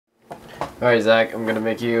Alright Zach, I'm going to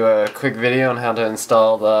make you a quick video on how to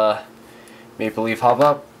install the Maple Leaf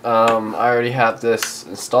hopup. I already have this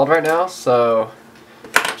installed right now, so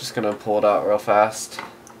I'm just going to pull it out real fast.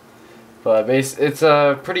 But it's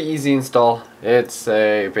a pretty easy install. It's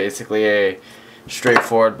basically a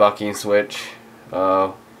straightforward bucking switch.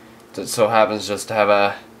 It so happens just to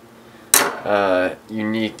have a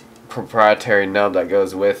unique proprietary nub that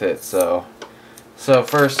goes with it. So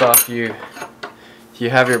first off, you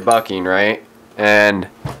have your bucking, right? And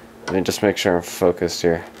let me just make sure I'm focused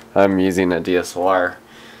here. I'm using a DSLR,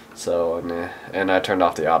 so and I turned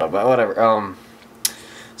off the auto, but whatever.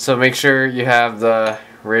 So make sure you have the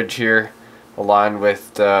ridge here aligned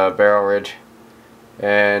with the barrel ridge,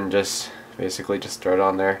 and just basically just throw it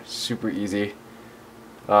on there. Super easy.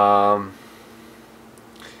 I'm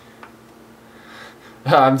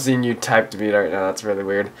seeing you type to me right now. That's really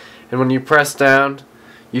weird. And when you press down,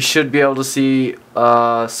 you should be able to see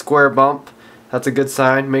a square bump. That's a good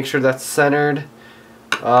sign. Make sure that's centered.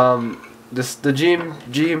 The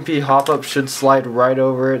GMP hop-up should slide right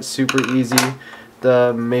over it. Super easy.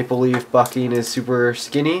 The Maple Leaf bucking is super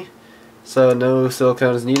skinny, so no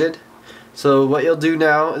silicone is needed. So what you'll do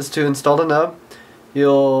now is to install the nub.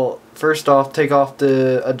 You'll first off take off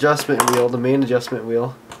the adjustment wheel, the main adjustment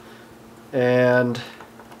wheel. And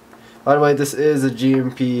by the way, this is a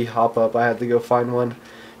GMP hop-up. I had to go find one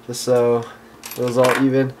just so it was all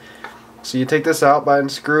even. So you take this out by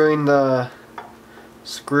unscrewing the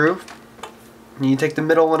screw. And you take the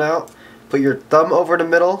middle one out, put your thumb over the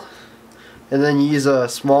middle, and then you use a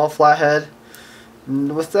small flathead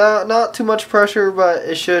without not too much pressure, but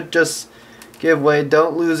it should just give way.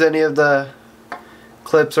 Don't lose any of the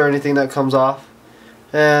clips or anything that comes off.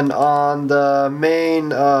 And on the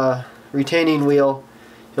main retaining wheel,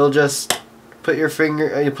 you'll just put your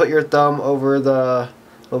thumb over the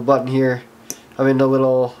little button here, the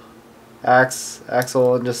little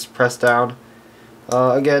axle, and just press down.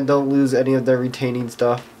 Again, don't lose any of the retaining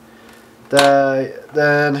stuff.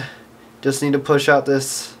 Then just need to push out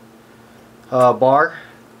this bar,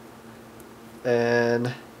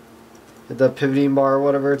 and the pivoting bar, or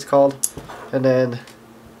whatever it's called, and then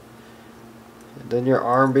your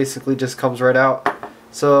arm basically just comes right out.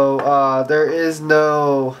 So there is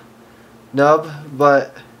no nub,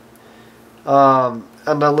 but on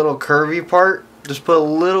the little curvy part, just put a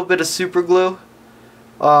little bit of super glue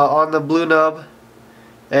on the blue nub,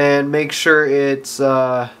 and make sure it's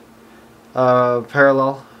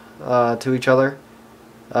parallel to each other.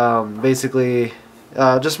 Basically,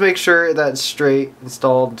 just make sure that's straight,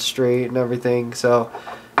 installed straight and everything. So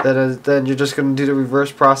then you're just going to do the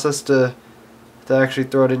reverse process to actually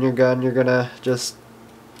throw it in your gun. You're going to just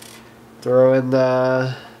throw in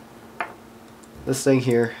this thing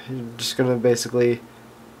here. You're just going to basically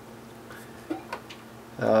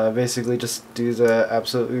just do the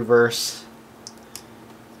absolute reverse.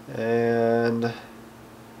 And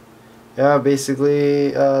yeah,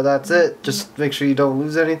 basically that's it. Just make sure you don't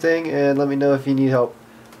lose anything, and let me know if you need help.